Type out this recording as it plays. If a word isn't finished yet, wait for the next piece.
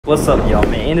What's up, y'all,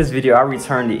 man? In this video, I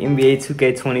returned to NBA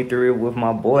 2K23 with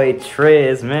my boy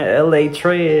Trez, man. LA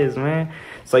Trez, man.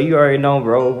 So you already know,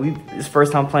 bro. It's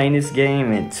first time playing this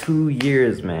game in 2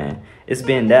 years, man. It's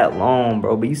been that long,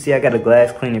 bro. But you see, I got a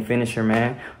glass cleaning finisher,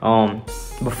 man.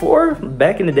 Before,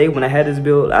 back in the day when I had this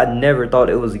build, I never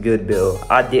thought it was a good build.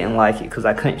 I didn't like it because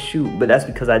I couldn't shoot, but that's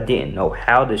because I didn't know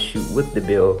how to shoot with the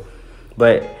build.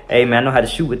 But hey, man, I know how to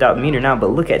shoot without meter now.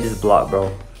 But look at this block,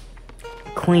 bro.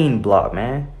 Clean block,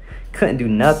 man. Couldn't do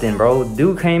nothing, bro.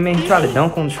 Dude came in, he tried to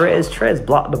dunk on Trez. Trez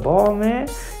blocked the ball, man.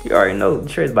 You already know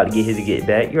Trez about to get his to get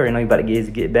back. You already know he about to get his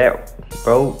to get back,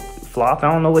 bro. Flop,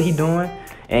 I don't know what he doing.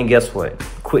 And guess what?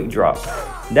 Quick drop.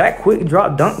 That quick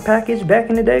drop dunk package back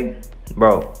in the day,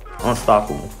 bro,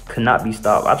 unstoppable. Could not be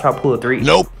stopped. I tried to pull a three.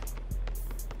 Nope.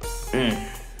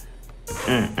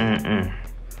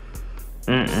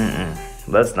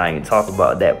 Let's not even talk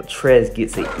about that. But Trez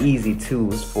gets an easy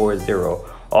 2. It's 4-0.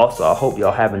 Also, I hope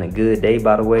y'all having a good day,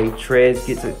 by the way. Trez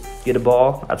get a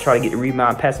ball. I try to get the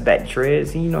rebound, pass it back to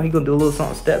Trez. And you know, he gonna do a little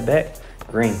something, step back.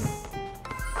 Green.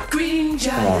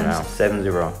 Come on now,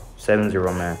 7-0.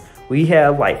 7-0, man. We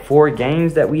had like 4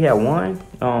 games that we had won.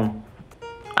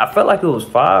 I felt like it was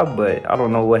 5, but I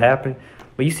don't know what happened.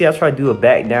 But you see, I tried to do a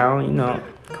back down, you know.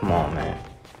 Come on, man.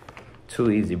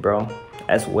 Too easy, bro.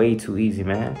 That's way too easy,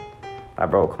 man. Like,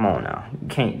 bro, come on now. You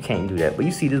can't do that. But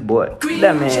you see this boy,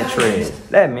 that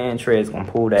man Trez gonna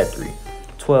pull that 3.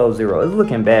 12-0. It's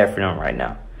looking bad for them right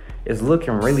now. It's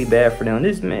looking really bad for them.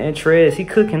 This man Trez, he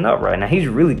cooking up right now. He's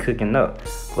really cooking up.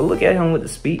 But look at him with the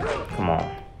speed. Come on.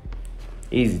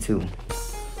 Easy too.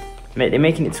 Man, they're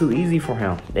making it too easy for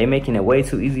him. They making it way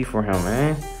too easy for him,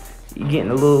 man. You getting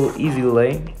a little easy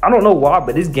lay. I don't know why,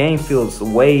 but this game feels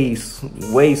way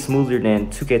smoother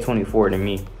than 2K24 to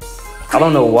me. I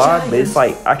don't know why, but it's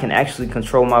like I can actually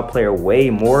control my player way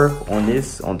more on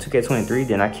 2K23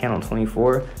 than I can on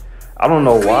 24. I don't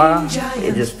know why.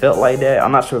 It just felt like that.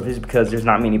 I'm not sure if it's because there's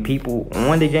not many people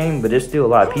on the game, but there's still a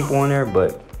lot of people on there.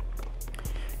 But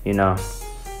you know,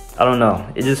 I don't know.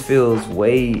 It just feels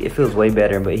way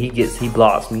better. But he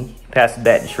blocks me. Passes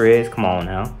back to Trez. Come on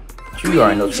now. You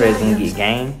already know Trez gonna get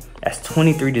game. That's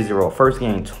 23-0. First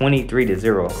game,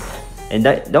 23-0. And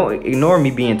don't ignore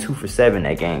me being 2 for 7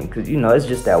 that game, because you know it's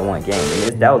just that one game.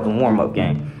 And that was the warm-up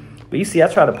game. But you see, I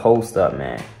tried to post up,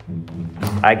 man.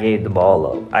 I gave the ball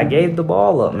up. I gave the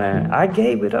ball up, man. I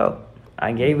gave it up.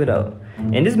 I gave it up.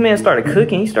 And this man started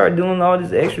cooking. He started doing all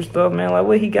this extra stuff, man. Like,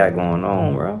 what he got going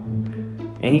on, bro?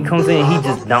 And he comes in and he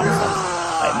just dunks on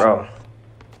me. Like, bro,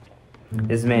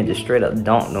 this man just straight up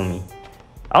dunked on me.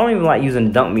 I don't even like using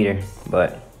the dunk meter,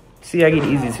 but see, I get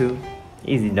easy too.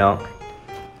 Easy dunk.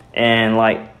 And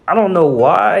like, I don't know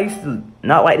why I used to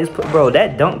not like this, bro.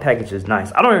 That dunk package is nice.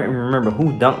 I don't even remember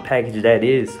who dunk package that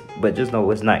is, but just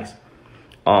know it's nice.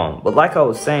 But like I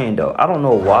was saying though, I don't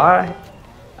know why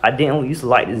I didn't used to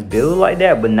like this build like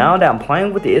that, but now that I'm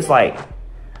playing with it, it's like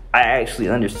I actually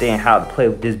understand how to play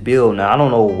with this build now. I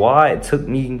don't know why it took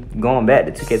me going back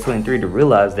to 2K23 to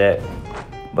realize that,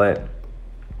 but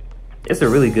it's a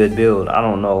really good build. I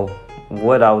don't know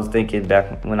what I was thinking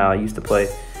back when I used to play.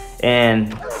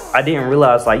 And I didn't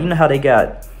realize, like, you know how they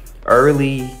got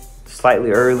early, slightly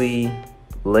early,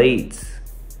 late,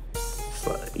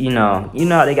 you know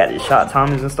how they got the shot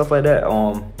timings and stuff like that.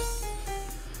 I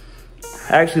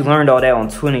actually learned all that on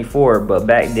 24, but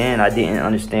back then I didn't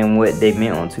understand what they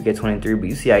meant on 2K23. But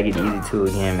you see, I get easy 2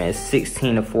 again, man. It's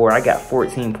 16-4. I got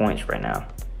 14 points right now.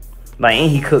 Like, and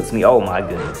he cooks me. Oh my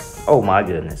goodness. Oh my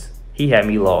goodness. He had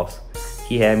me lost.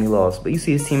 He had me lost. But you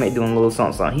see his teammate doing a little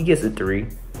something. He gets a 3.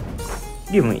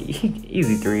 Give me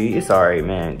easy 3. It's alright,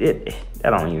 man. That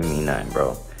don't even mean nothing,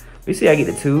 bro. But you see, I get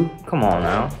the 2. Come on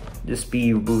now. Just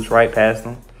speed boost right past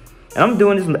him. And I'm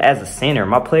doing this as a center.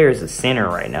 My player is a center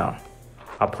right now.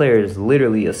 My player is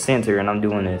literally a center, and I'm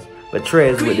doing this. But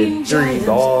Trez with the 3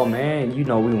 ball, man. You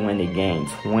know we win the game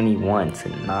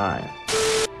 21-9.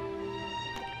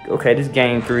 Okay, this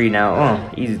game 3 now.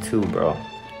 Easy 2, bro.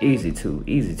 Easy 2.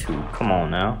 Easy 2. Come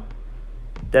on now.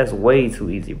 That's way too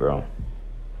easy, bro.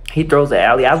 He throws an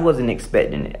alley. I wasn't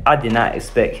expecting it. I did not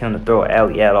expect him to throw an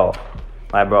alley at all.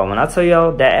 Like, bro, when I tell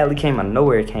y'all that alley came out of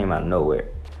nowhere, it came out of nowhere.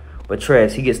 But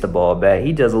Trez, he gets the ball back.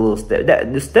 He does a little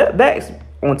step. The step backs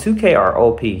on 2K are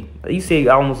OP. You see,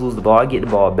 I almost lose the ball. I get the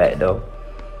ball back, though.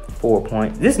 4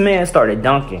 points. This man started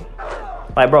dunking.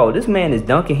 Like, bro, this man is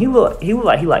dunking. He look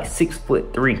like he like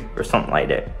 6'3" or something like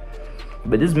that.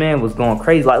 But this man was going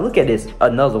crazy. Like, look at this.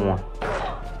 Another one.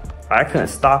 I couldn't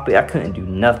stop it. I couldn't do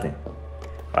nothing.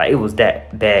 Like, it was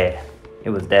that bad. It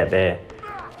was that bad.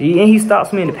 And he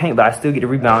stops me in the paint, but I still get the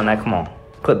rebound. Now, come on.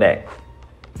 Put back.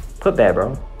 Put back,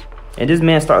 bro. And this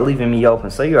man started leaving me open,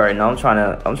 so you already know I'm trying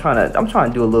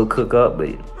to do a little cook up, but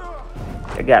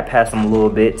I got past him a little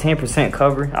bit. 10%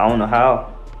 cover. I don't know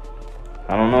how.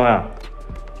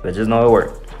 But just know it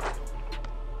worked.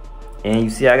 And you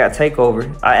see I got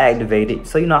takeover. I activated.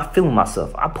 So you know I'm feeling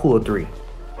myself. I pull a 3.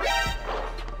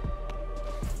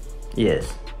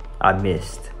 Yes. I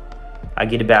missed. I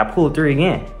get it back. I pull a 3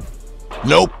 again.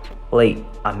 Nope. Late.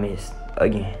 I missed.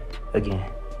 Again.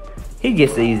 He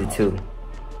gets the easy 2.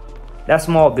 That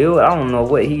small build, I don't know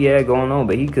what he had going on,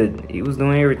 but he was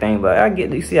doing everything. But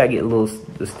you see I get a little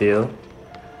steal.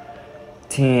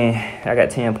 10. I got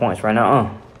 10 points right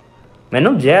now. Man,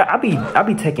 them jab, I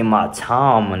be taking my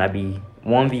time when I be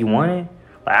 1v1.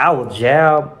 Like I will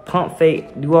jab, pump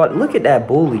fake, do all. Look at that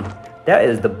bully. That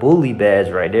is the bully badge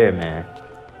right there, man.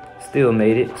 Still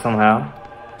made it somehow.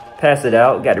 Pass it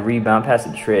out, got the rebound, pass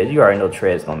it to Trez. You already know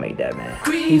Trez gonna make that, man.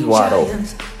 He's wide open.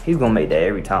 He's gonna make that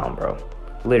every time, bro.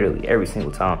 Literally every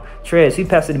single time. Trez, he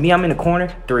passed it to me. I'm in the corner.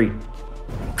 3.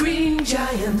 Green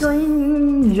Giants.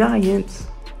 Green Giants.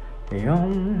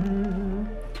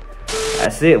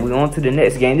 That's it. We on to the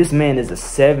next game. This man is a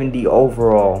 70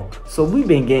 overall. So we've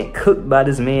been getting cooked by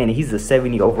this man, and he's a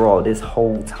 70 overall this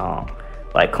whole time.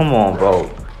 Like, come on, bro.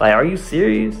 Like, are you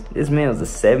serious? This man was a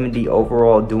 70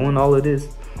 overall doing all of this.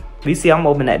 You see, I'm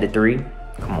open at the 3.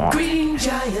 Come on. Green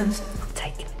Giants. I'm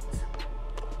taking it.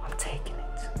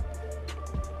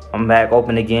 I'm back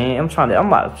open again. I'm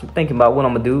thinking about what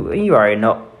I'm gonna do. And you already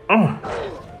know.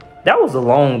 That was a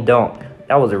long dunk.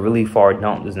 That was a really far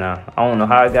dunk just now. I don't know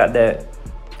how I got that.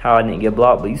 How I didn't get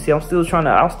blocked, but you see, I'm still trying to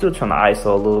ISO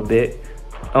a little bit.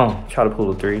 Try to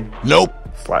pull a 3. Nope.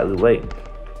 Slightly late.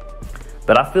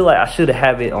 But I feel like I should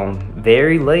have it on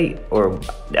very late, or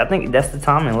I think that's the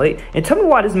timing late. And tell me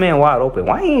why this man wide open.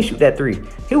 Why he didn't shoot that 3?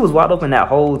 He was wide open that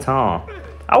whole time.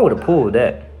 I would have pulled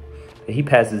that. But he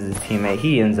passes his teammate.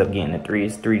 He ends up getting a 3.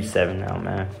 It's 3-7 now,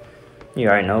 man. You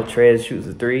already know. Trez shoots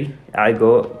a 3. I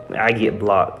go up. I get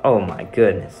blocked. Oh my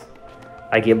goodness.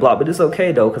 I get blocked, but it's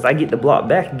okay though, because I get the block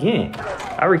back again.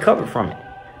 I recover from it.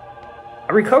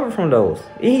 I recover from those.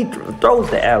 He throws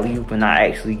the alley-oop and I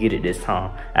actually get it this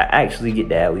time. I actually get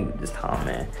the alley-oop this time,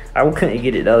 man. I couldn't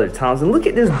get it the other times. And look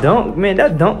at this dunk, man.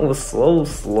 That dunk was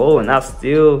slow, and I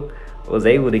still was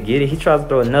able to get it. He tries to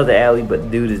throw another alley, but the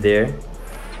dude is there.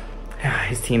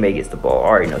 His teammate gets the ball. I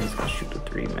already know he's gonna shoot the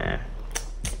 3, man.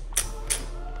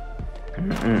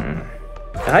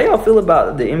 How y'all feel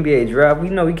about the NBA draft? We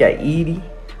know we got Edie.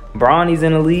 Bronny's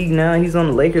in the league now. He's on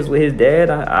the Lakers with his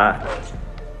dad.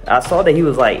 I saw that he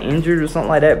was like injured or something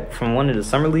like that from one of the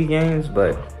summer league games,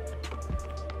 but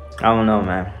I don't know,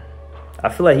 man. I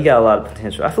feel like he got a lot of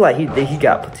potential. I feel like he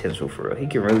got potential for real. He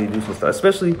can really do some stuff,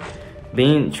 especially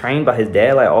being trained by his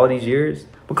dad like all these years.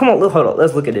 But come on, hold on.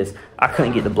 Let's look at this. I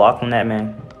couldn't get the block on that,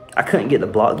 man. I couldn't get the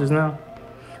block just now.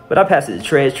 But I passed it to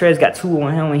Trez. Trez got 2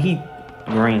 on him and he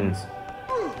greens.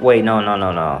 Wait, no.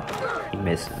 He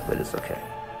misses, but it's okay.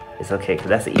 It's okay, because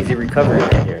that's an easy recovery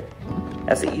right there.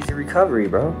 That's an easy recovery,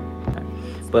 bro.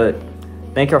 But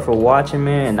thank y'all for watching,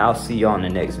 man, and I'll see y'all in the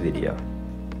next video.